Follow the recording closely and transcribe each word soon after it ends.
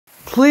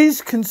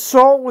Please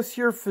consult with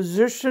your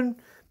physician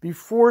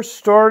before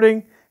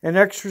starting an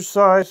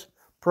exercise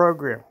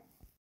program.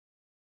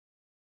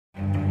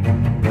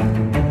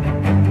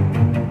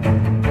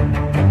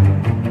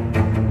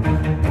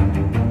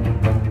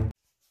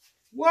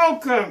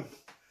 Welcome!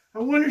 I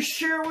want to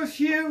share with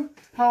you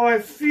how I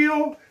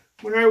feel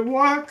when I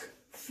walk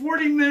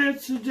 40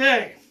 minutes a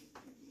day.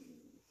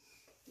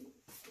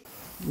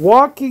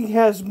 Walking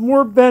has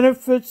more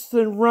benefits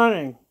than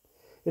running.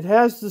 It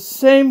has the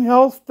same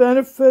health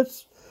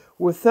benefits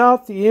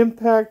without the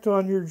impact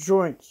on your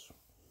joints.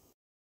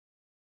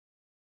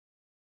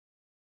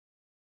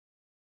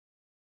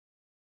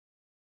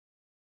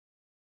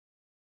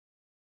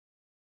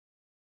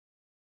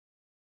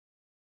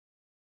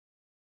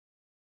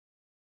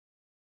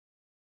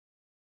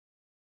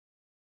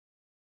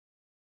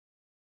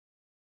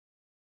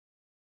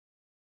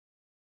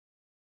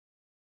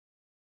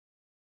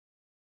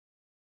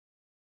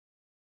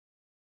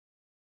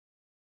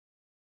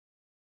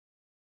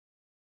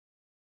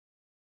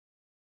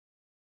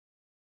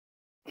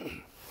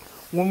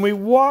 When we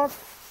walk,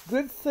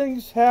 good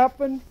things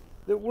happen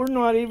that we're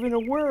not even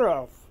aware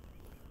of.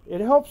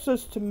 It helps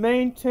us to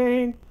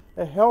maintain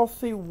a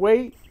healthy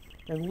weight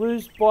and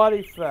lose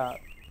body fat.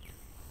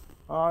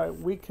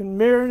 We can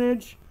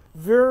manage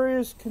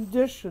various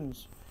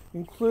conditions,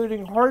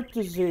 including heart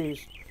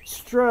disease,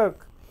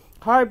 stroke,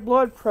 high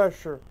blood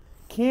pressure,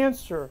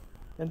 cancer,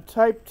 and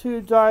type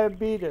 2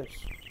 diabetes.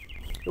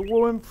 It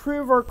will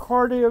improve our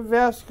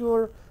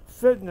cardiovascular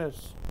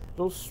fitness. It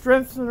will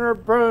strengthen our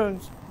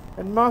bones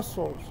and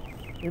muscles,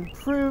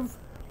 improve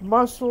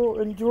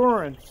muscle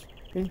endurance,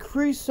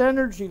 increase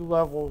energy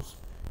levels,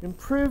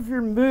 improve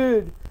your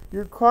mood,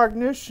 your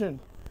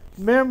cognition,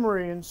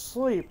 memory, and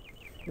sleep,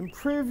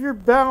 improve your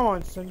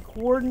balance and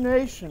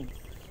coordination,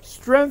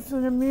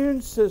 strengthen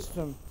immune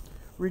system,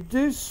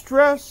 reduce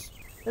stress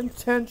and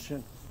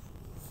tension.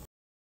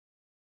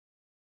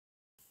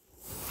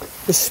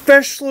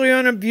 Especially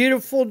on a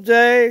beautiful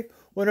day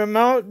when I'm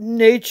out in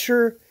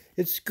nature,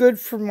 it's good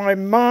for my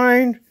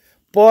mind,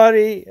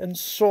 body, and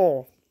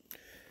soul.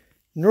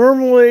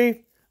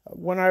 Normally,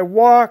 when I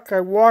walk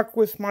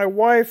with my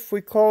wife.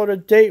 We call it a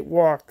date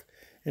walk,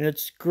 and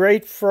it's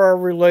great for our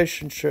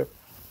relationship.